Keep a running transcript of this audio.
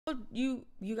You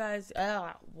guys,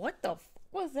 what the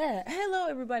what's that? Hello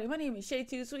everybody, my name is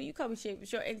Shaytosweet, you call me Shay for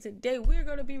short, and today we're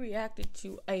going to be reacting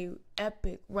to a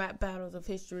epic rap battles of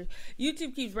history.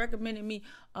 YouTube keeps recommending me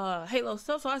Halo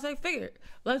stuff, so I say, figured,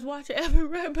 let's watch an epic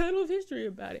rap battle of history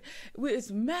about it.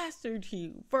 It's Master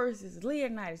Chief versus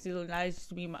Leonidas. Leonidas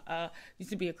used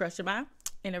to be a crush of mine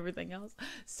and everything else.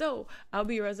 So I'll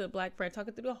be your resident black friend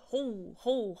talking through the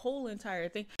whole entire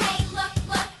thing. Hey, look,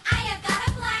 I have got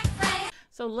a black friend.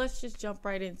 So let's just jump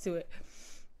right into it.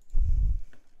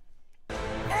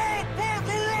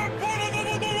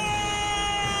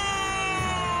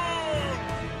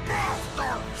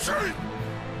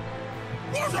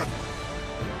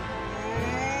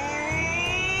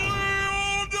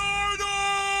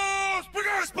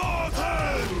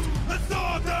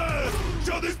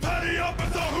 Show this petty up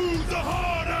and who's the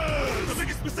hardest. The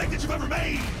biggest mistake that you've ever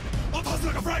made. I'll toss it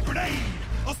like a frag grenade.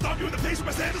 I'll stop you in the face with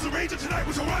my sandals and rage, and tonight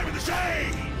we shall rhyme in the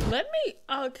shade. Let me,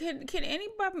 can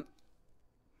anybody,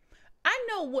 I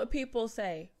know what people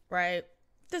say, right?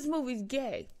 This movie's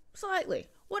gay, slightly,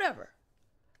 whatever.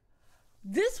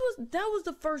 That was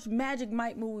the first Magic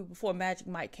Mike movie before Magic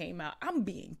Mike came out. I'm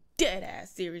being dead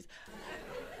ass serious.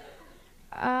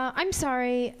 I'm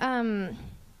sorry,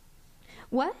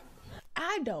 what?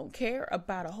 I don't care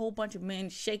about a whole bunch of men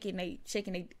shaking they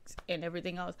and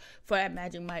everything else for that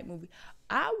Magic Mike movie.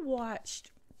 I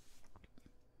watched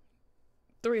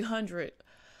 300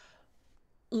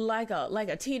 like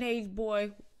a teenage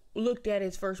boy looked at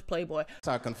his first Playboy.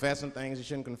 Start confessing things you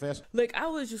shouldn't confess. Like I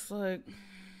was just like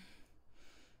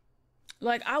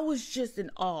I was just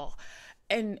in awe.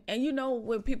 And you know,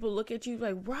 when people look at you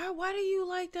like, why do you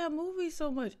like that movie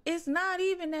so much? It's not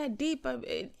even that deep.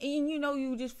 And you know,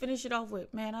 you just finish it off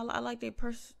with, man, I like their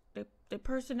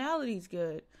personality's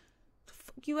good. The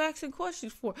fuck you asking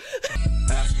questions for?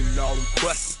 Asking all them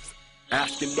questions.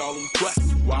 Asking all them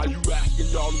questions. Why you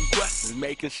asking all them questions?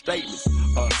 Making statements. He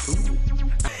used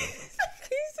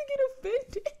to get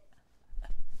offended.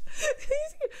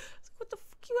 What the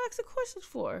fuck you asking questions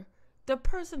for? The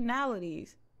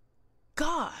personalities.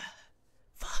 God,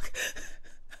 fuck.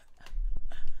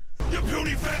 You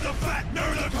puny fans of fat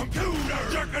nerd, the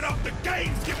computer, jerking up the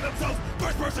games, giving themselves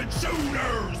first-person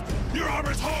shooters. Your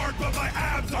armor's hard, but my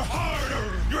abs are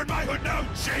harder. You're in my hood now,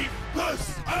 Chief.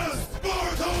 This is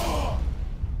Sparta.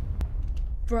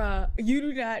 Bruh, you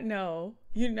do not know.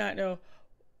 You do not know.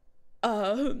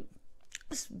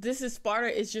 This is Sparta.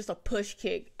 It's just a push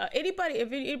kick.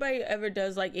 If anybody ever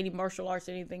does like any martial arts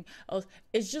or anything else,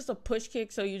 it's just a push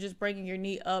kick. So you're just bringing your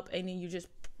knee up and then you just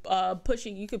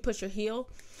pushing. You could push your heel.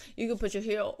 You could push your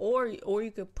heel, or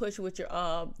you could push with your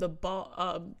the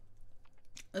ball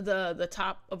the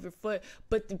top of your foot.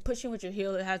 But the pushing with your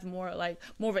heel, it has more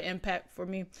of an impact for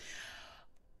me.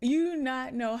 You do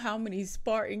not know how many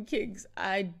Spartan kicks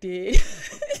I did.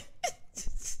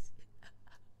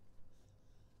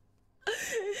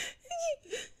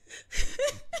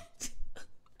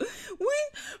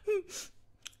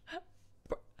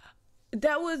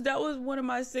 That was one of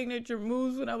my signature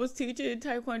moves when I was teaching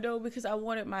Taekwondo, because I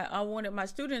wanted my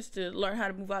students to learn how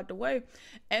to move out the way.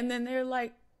 And then they're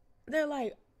like,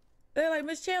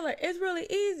 Miss Chandler, it's really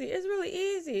easy. It's really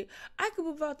easy. I could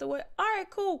move out the way. All right,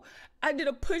 cool. I did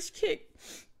a push kick.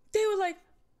 They were like,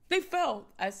 they fell.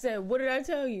 I said, what did I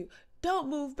tell you? Don't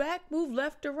move back, move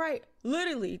left or right.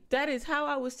 Literally, that is how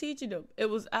I was teaching them. It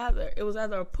was either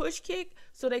a push kick,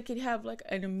 so they could have like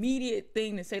an immediate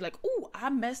thing to say like, "Ooh, I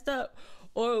messed up,"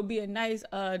 or it would be a nice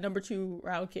number 2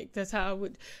 round kick. That's how I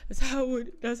would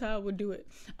do it.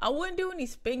 I wouldn't do any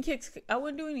spin kicks.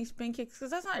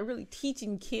 Because that's not really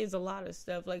teaching kids a lot of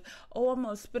stuff. Like, oh, I'm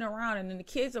gonna spin around, and then the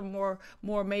kids are more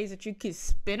amazed that you can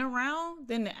spin around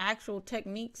than the actual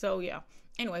technique. So yeah.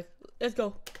 Anyway, let's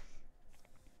go.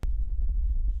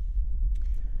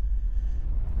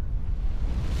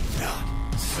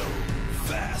 Not so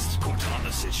fast.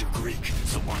 Cortana says you're Greek,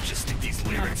 so why don't you stick these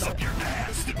lyrics up your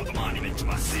ass? Stood with a monument to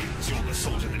my sins. You're the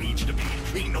soldier that needs you to be.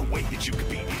 Ain't no way that you could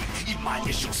beat me. Even my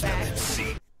initials spell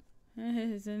MC.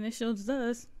 His initials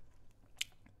does.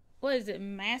 What is it,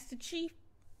 Master Chief?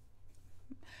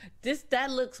 That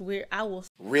looks weird. I will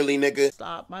Really, nigga?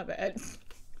 Stop, my bad.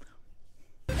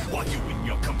 While you and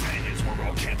your companions were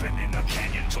all camping in a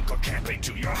canyon, took a campaign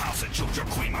to your house and killed your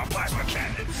queen, my plasma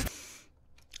cannon.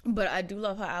 But I do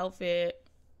love her outfit.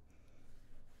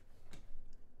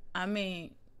 I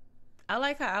mean, I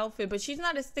like her outfit, but she's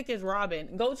not as thick as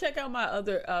Robin. Go check out my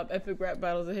other epic rap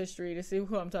battles of history to see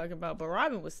who I'm talking about. But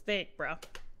Robin was thick, bro.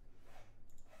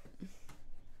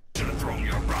 Should have thrown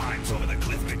your rhymes over the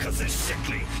cliff because they're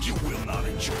sickly. You will not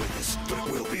enjoy this, but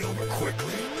it will be over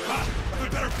quickly.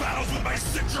 I've better battles with my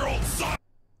 6-year-old son.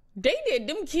 They did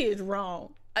them kids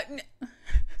wrong.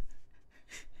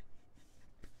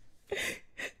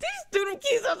 These threw them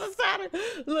kids on the side of...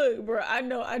 Look, bro, I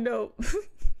know. I know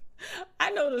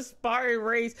the sparring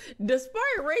race. The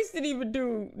sparring race didn't even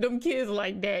do them kids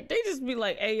like that. They just be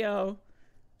like, hey, yo,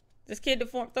 this kid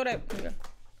deformed. Throw that... Yeah.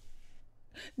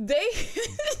 They...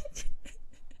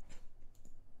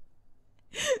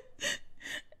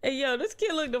 Hey, yo, this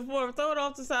kid looked deformed. Throw it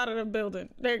off the side of the building.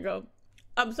 There you go.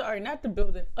 I'm sorry, not the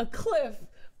building. A cliff.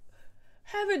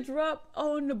 Have it drop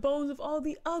on the bones of all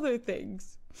the other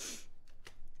things.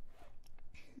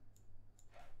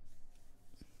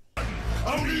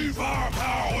 I need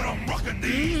firepower when I'm rocking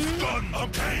these guns,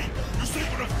 okay? You sleep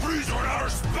in a freezer in outer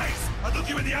space. I look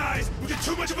you in the eyes, we get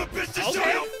too much of a bitch to show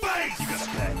your face. You got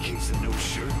a bad case of no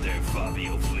shirt there,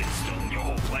 Fabio Flintstone. Your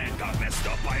whole plan got messed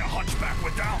up by a hunchback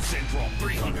with Down syndrome.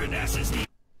 300 asses need...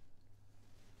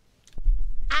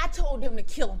 I told them to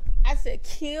kill him. I said,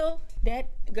 kill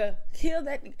that guy. Kill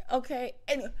that, okay?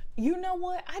 And you know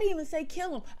what? I didn't even say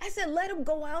kill him. I said, let him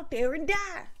go out there and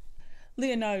die.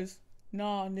 Leonidas,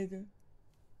 nah, nigga.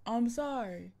 I'm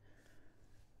sorry.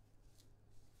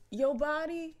 Your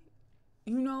body,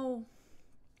 you know,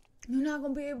 you're not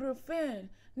gonna be able to defend.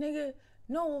 Nigga,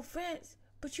 no offense,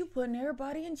 but you putting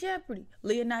everybody in jeopardy.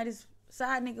 Leonidas'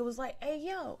 side nigga was like, hey,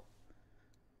 yo.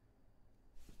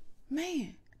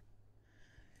 Man.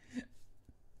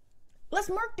 Let's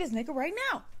murk this nigga right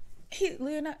now.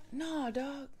 Leonidas, nah,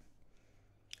 dog.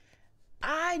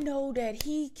 I know that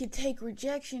he can take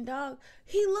rejection, dog.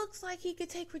 He looks like he could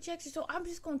take rejection, so I'm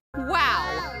just gonna...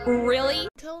 Wow, really?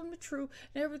 Tell him the truth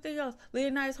and everything else.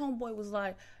 Leonidas' homeboy was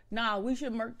like, nah, we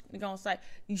should murk the nigga on sight.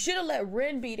 You should have let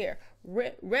Ren be there.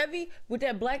 Revy, with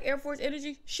that black Air Force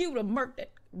energy, she would have murked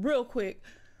it real quick.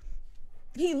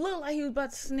 He looked like he was about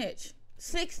to snitch.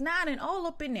 6'9" and all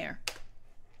up in there.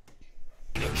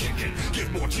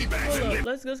 Hold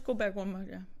up, let's go back one more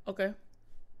time. Okay.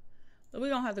 We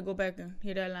don't have to go back and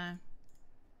hear that line.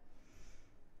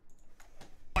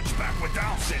 Hunchback with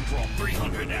Down syndrome,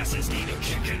 300 asses need a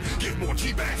kicking. Get more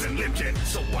T-bags and lip kit,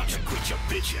 so watch and quit your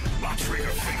bitching. My trigger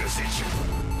fingers itching.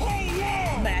 Hold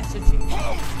on! Master Chief.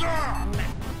 Hold down!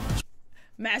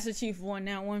 Master Chief won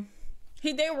that one.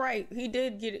 He did right. He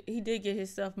did get his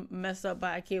stuff messed up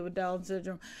by a kid with Down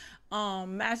syndrome.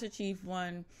 Master Chief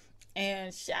won.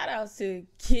 And shout out to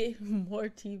get more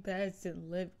T-bags and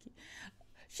lip kit.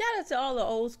 Shout out to all the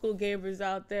old school gamers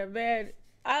out there, man.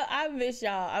 I miss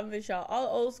y'all. I miss y'all. All the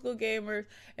old school gamers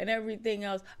and everything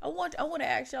else. I want to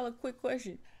ask y'all a quick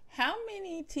question. How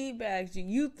many teabags do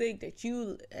you think that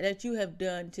you have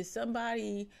done to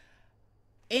somebody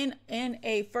in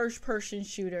a first person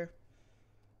shooter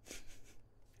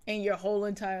in your whole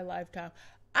entire lifetime?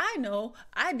 I know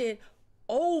I did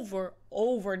over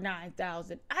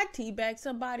 9,000. I teabagged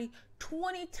somebody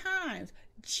 20 times.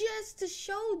 Just to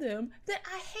show them that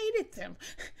I hated them.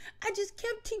 I just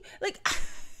kept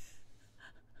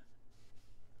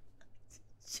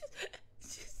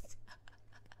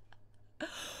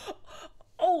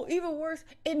oh, even worse,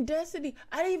 in Destiny,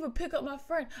 I didn't even pick up my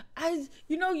friend.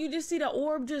 You just see the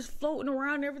orb just floating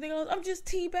around and everything else. I'm just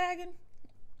teabagging.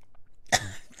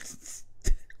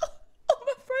 Oh,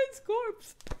 my friend's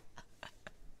corpse.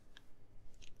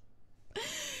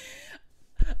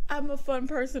 I'm a fun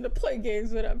person to play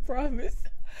games with, I promise.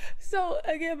 So,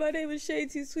 again, my name is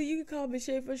Shaytosweet. You can call me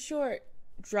Shay for short.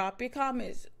 Drop your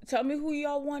comments. Tell me who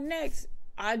y'all want next.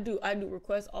 I do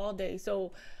requests all day.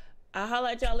 So, I'll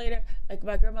holler at y'all later. Like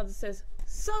my grandmother says,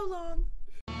 so long.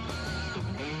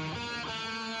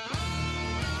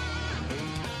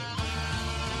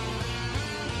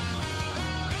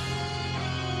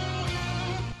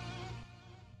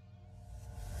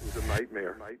 It was a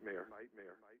nightmare.